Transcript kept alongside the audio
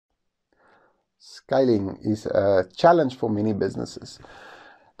Scaling is a challenge for many businesses.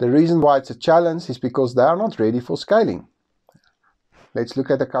 The reason why it's a challenge is because they are not ready for scaling. Let's look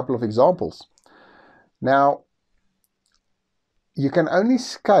at a couple of examples. Now, you can only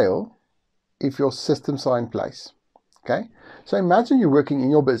scale if your systems are in place. Okay? So imagine you're working in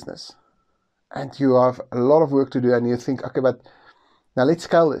your business and you have a lot of work to do and you think, okay, but now let's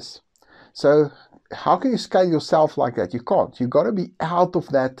scale this. So how can you scale yourself like that? You can't. You've got to be out of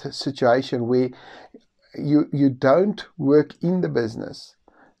that situation where you don't work in the business.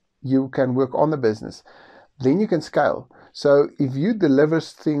 You can work on the business. Then you can scale. So if you deliver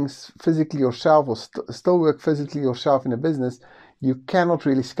things physically yourself or still work physically yourself in a business, you cannot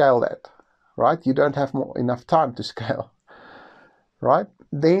really scale that, right? You don't have enough time to scale, right?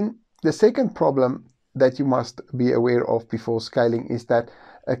 Then the second problem that you must be aware of before scaling is that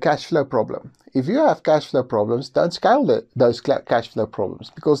a cash flow problem. If you have cash flow problems, don't scale those cash flow problems,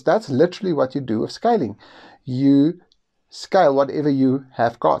 because that's literally what you do with scaling. You scale whatever you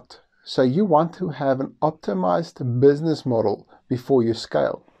have got. So you want to have an optimized business model before you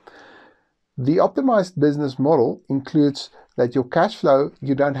scale. The optimized business model includes that your cash flow,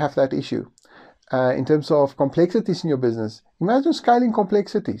 you don't have that issue. In terms of complexities in your business, imagine scaling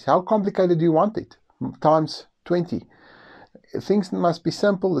complexities. How complicated do you want it? Times 20. Things must be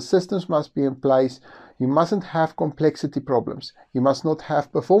simple, the systems must be in place. You mustn't have complexity problems. You must not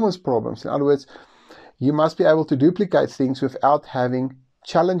have performance problems. In other words, you must be able to duplicate things without having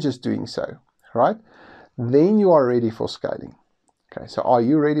challenges doing so, right? Then you are ready for scaling. Okay, so are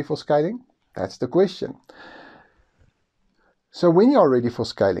you ready for scaling? That's the question. So when you are ready for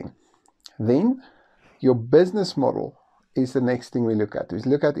scaling, then your business model is the next thing we look at. We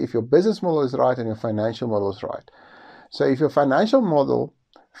look at if your business model is right and your financial model is right. So if your financial model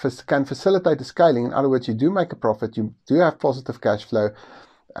can facilitate the scaling, in other words, you do make a profit, you do have positive cash flow,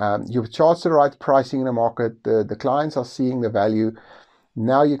 you charge the right pricing in the market, the clients are seeing the value,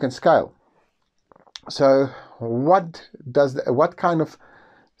 now you can scale. So what kind of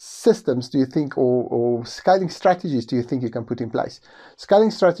systems do you think, or scaling strategies do you think you can put in place?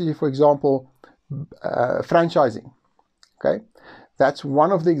 Scaling strategy, for example, franchising. Okay, that's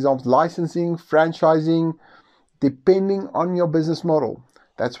one of the examples. Licensing, franchising, depending on your business model.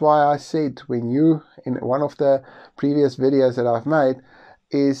 That's why I said when you, in one of the previous videos that I've made,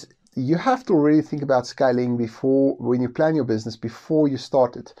 is you have to really think about scaling before, when you plan your business, before you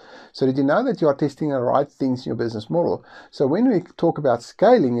start it, so that you know that you are testing the right things in your business model. So when we talk about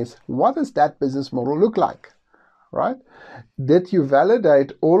scaling, is what does that business model look like, right? Did you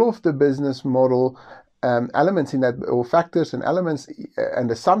validate all of the business model elements in that, or factors and elements and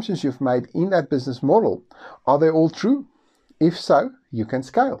assumptions you've made in that business model? Are they all true? If so, you can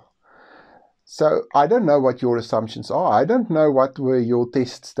scale. So I don't know what your assumptions are. I don't know what were your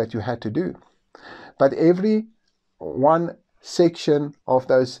tests that you had to do. But every one section of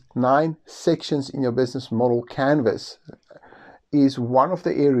those 9 sections in your business model canvas is one of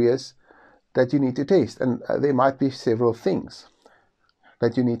the areas that you need to test. And there might be several things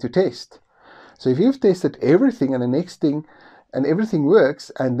that you need to test. So if you've tested everything and the next thing, and everything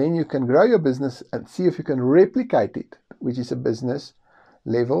works, and then you can grow your business and see if you can replicate it, which is a business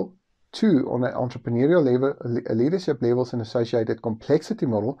level 2 on an entrepreneurial level, leadership levels and associated complexity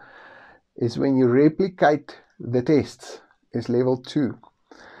model, is when you replicate the tests, is level 2.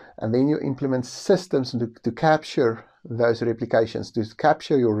 And then you implement systems to capture those replications, to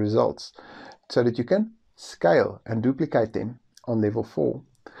capture your results, so that you can scale and duplicate them on level 4.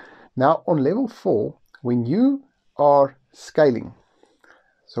 Now on level 4, when you are scaling,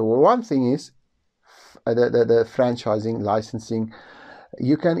 so one thing is the franchising, licensing.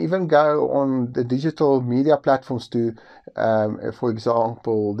 You can even go on the digital media platforms to, for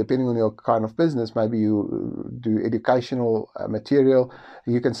example, depending on your kind of business, maybe you do educational material.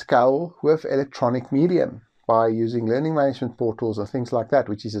 You can scale with electronic medium by using learning management portals and things like that,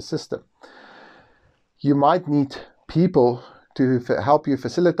 which is a system. You might need people to help you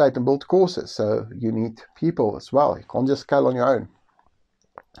facilitate and build courses. So you need people as well. You can't just scale on your own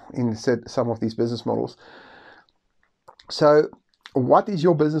in some of these business models. So what is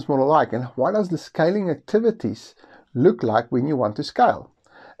your business model like, and what does the scaling activities look like when you want to scale?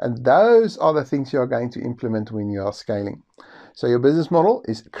 And those are the things you are going to implement when you are scaling. So your business model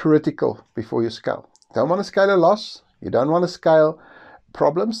is critical before you scale. You don't want to scale a loss. You don't want to scale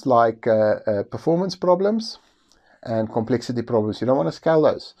problems like performance problems and complexity problems. You don't want to scale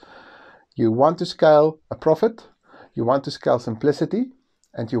those. You want to scale a profit, you want to scale simplicity,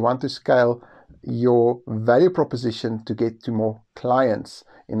 and you want to scale your value proposition to get to more clients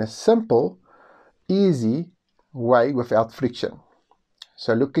in a simple, easy way without friction.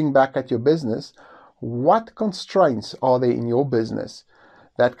 So looking back at your business, what constraints are there in your business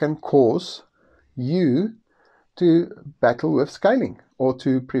that can cause you to battle with scaling or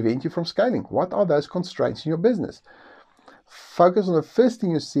to prevent you from scaling? What are those constraints in your business? Focus on the first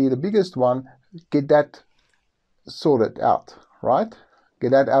thing you see, the biggest one, get that sorted out, right?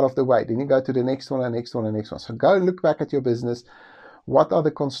 Get that out of the way. Then you go to the next one, and next one, and next one. So go and look back at your business. What are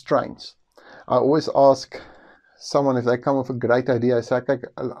the constraints? I always ask someone if they come with a great idea. I say, okay,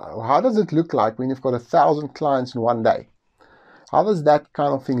 how does it look like when you've got 1,000 clients in one day? How does that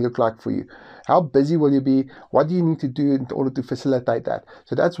kind of thing look like for you? How busy will you be? What do you need to do in order to facilitate that?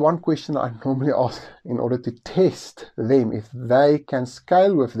 So that's one question I normally ask in order to test them if they can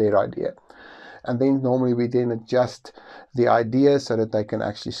scale with their idea. And then normally we then adjust the idea so that they can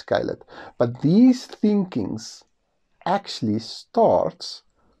actually scale it. But these thinkings actually starts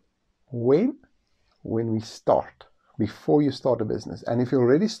when we start, before you start a business. And if you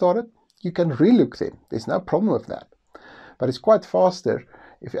already started, you can relook them. There's no problem with that. But it's quite faster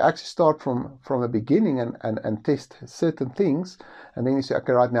if you actually start from the beginning and test certain things, and then you say,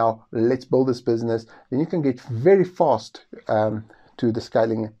 okay, right now, let's build this business. Then you can get very fast to the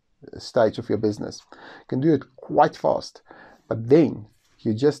scaling stage of your business. You can do it quite fast. But then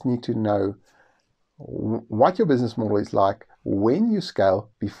you just need to know what your business model is like when you scale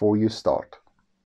before you start.